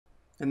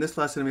In this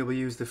lesson, we will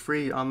use the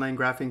free online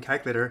graphing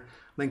calculator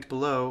linked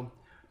below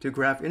to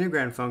graph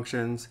integrand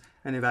functions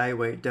and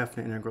evaluate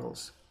definite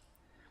integrals.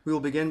 We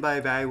will begin by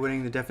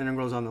evaluating the definite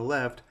integrals on the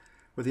left,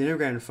 where the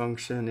integrand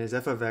function is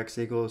f of x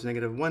equals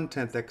negative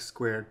 1/10 x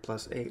squared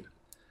plus 8.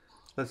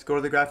 Let's go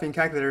to the graphing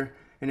calculator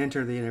and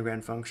enter the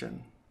integrand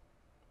function.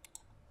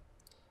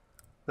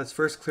 Let's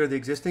first clear the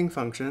existing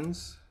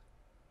functions.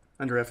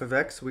 Under f of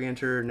x, we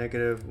enter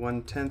negative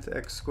 1/10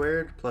 x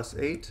squared plus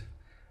 8.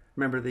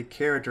 Remember, the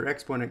caret or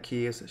exponent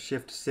key is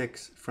Shift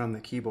 6 from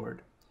the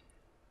keyboard.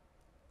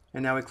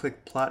 And now we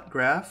click Plot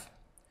Graph.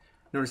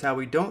 Notice how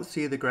we don't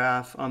see the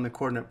graph on the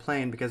coordinate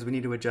plane because we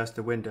need to adjust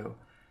the window.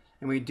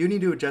 And we do need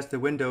to adjust the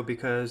window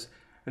because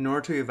in order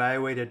to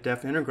evaluate a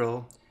definite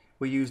integral,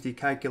 we use the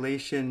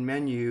calculation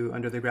menu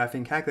under the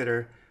graphing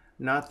calculator,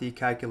 not the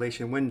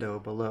calculation window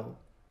below.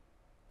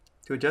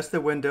 To adjust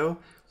the window,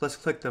 let's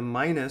click the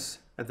minus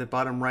at the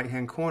bottom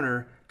right-hand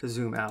corner to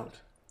zoom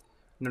out.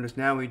 Notice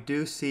now we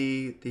do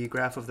see the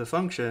graph of the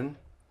function.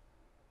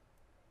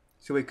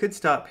 So we could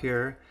stop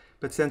here,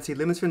 but since the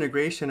limits of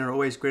integration are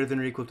always greater than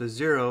or equal to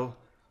 0,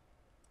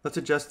 let's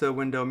adjust the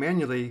window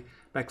manually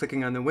by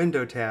clicking on the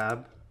Window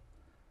tab.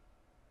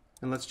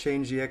 And let's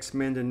change the x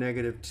min to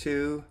negative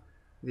 2,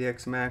 the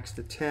x max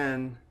to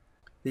 10,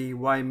 the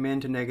y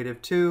min to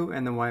negative 2,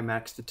 and the y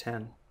max to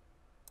 10.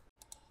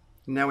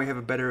 Now we have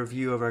a better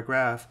view of our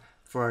graph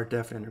for our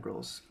definite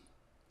integrals.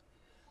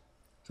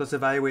 So let's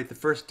evaluate the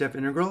first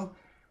definite integral,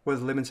 where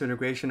the limits of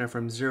integration are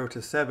from 0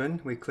 to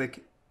 7. We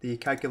click the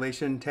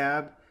Calculation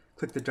tab,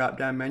 click the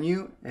drop-down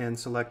menu, and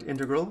select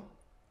Integral.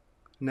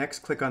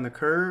 Next, click on the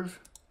curve,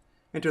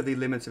 enter the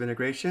limits of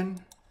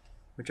integration,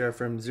 which are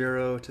from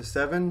 0 to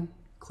 7.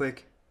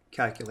 Click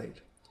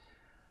Calculate.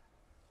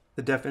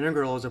 The definite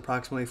integral is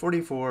approximately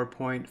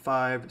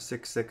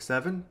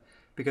 44.5667.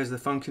 Because the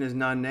function is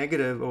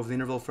non-negative over the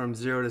interval from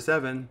 0 to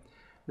 7,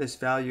 this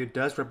value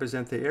does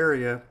represent the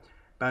area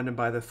bounded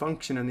by the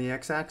function on the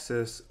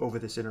x-axis over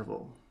this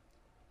interval.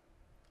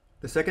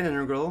 The second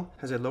integral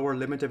has a lower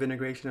limit of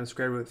integration of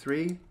square root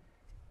 3.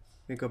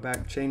 We go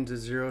back, change the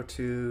 0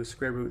 to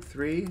square root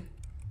 3,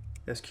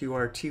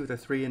 sqrt with a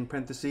 3 in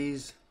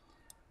parentheses.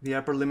 The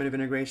upper limit of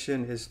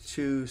integration is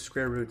 2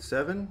 square root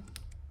 7.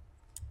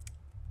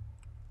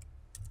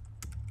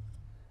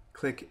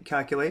 Click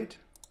Calculate.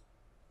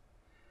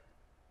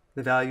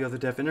 The value of the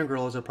definite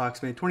integral is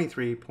approximately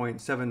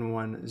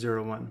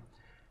 23.7101.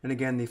 And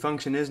again, the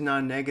function is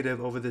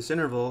non-negative over this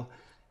interval,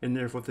 and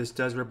therefore this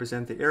does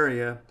represent the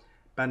area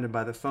bounded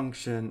by the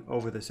function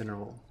over this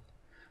interval.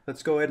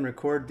 Let's go ahead and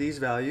record these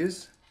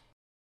values.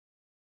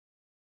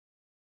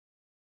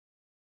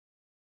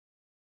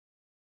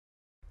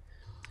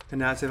 And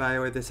now let's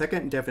evaluate the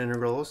second definite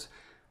integrals,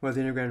 where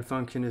the integrand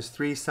function is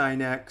 3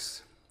 sine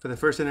x. For the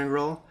first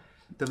integral,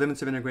 the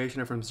limits of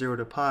integration are from 0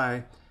 to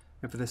pi,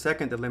 and for the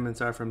second, the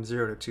limits are from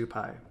 0 to 2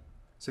 pi.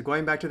 So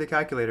going back to the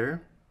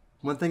calculator,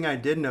 one thing I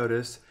did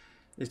notice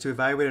is to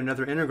evaluate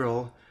another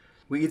integral,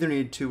 we either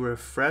need to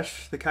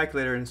refresh the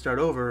calculator and start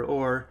over,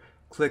 or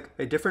click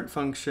a different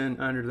function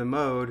under the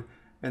mode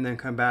and then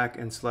come back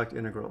and select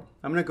integral.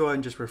 I'm going to go ahead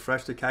and just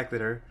refresh the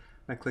calculator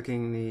by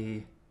clicking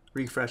the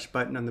refresh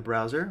button on the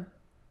browser.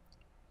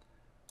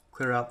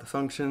 Clear out the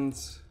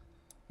functions,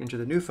 enter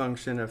the new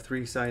function of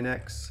 3 sine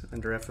x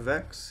under f of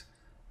x,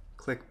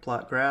 click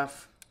Plot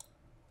Graph.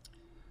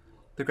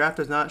 The graph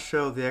does not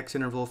show the x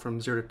interval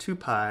from 0 to 2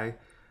 pi,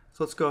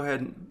 so let's go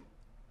ahead,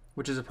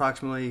 which is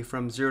approximately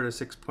from 0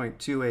 to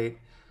 6.28.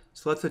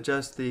 So let's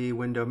adjust the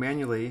window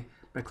manually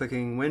by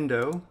clicking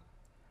Window,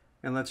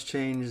 and let's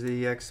change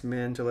the x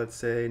min to, let's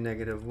say,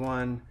 negative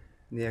 1,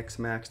 and the x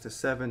max to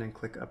 7, and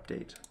click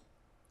Update.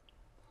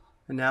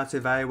 And now to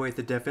evaluate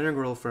the definite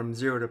integral from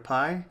 0 to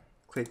pi,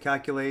 click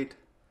Calculate,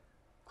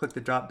 click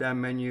the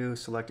drop-down menu,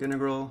 select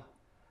Integral,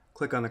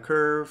 click on the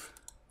curve,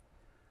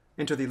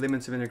 enter the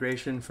limits of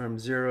integration from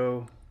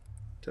 0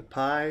 to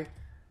pi,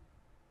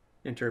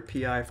 enter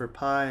pi for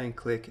pi, and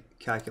click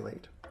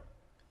Calculate.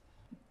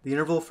 The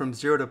interval from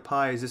 0 to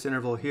pi is this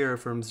interval here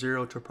from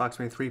 0 to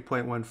approximately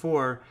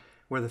 3.14,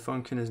 where the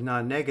function is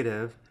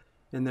non-negative,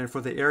 and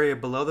therefore the area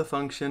below the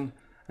function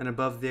and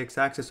above the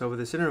x-axis over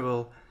this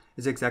interval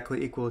is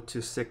exactly equal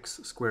to 6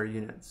 square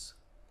units.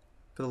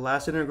 For the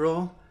last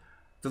integral,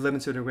 the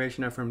limits of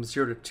integration are from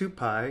 0 to 2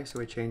 pi, so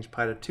we change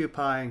pi to 2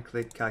 pi and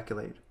click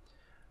Calculate.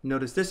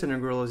 Notice this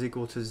integral is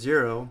equal to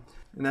 0,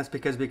 and that's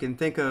because we can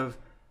think of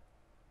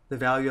the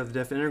value of the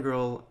definite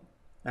integral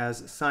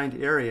as signed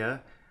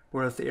area,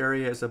 where if the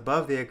area is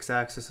above the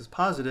x-axis it's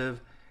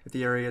positive, if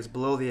the area is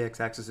below the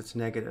x-axis it's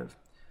negative.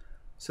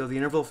 So the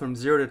interval from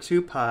 0 to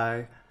 2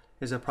 pi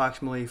is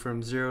approximately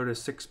from 0 to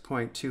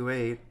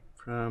 6.28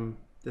 from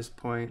this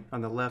point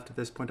on the left to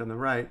this point on the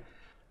right.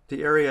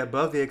 The area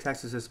above the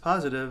x-axis is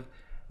positive,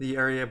 the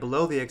area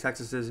below the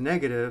x-axis is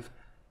negative,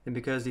 and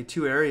because the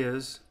two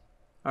areas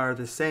are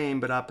the same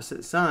but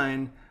opposite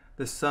sign,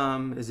 the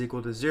sum is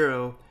equal to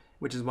 0,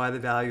 which is why the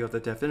value of the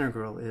definite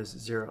integral is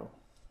 0.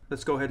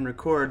 Let's go ahead and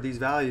record these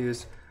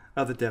values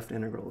of the definite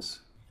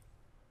integrals.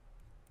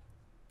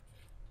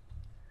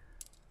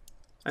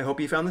 I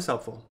hope you found this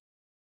helpful.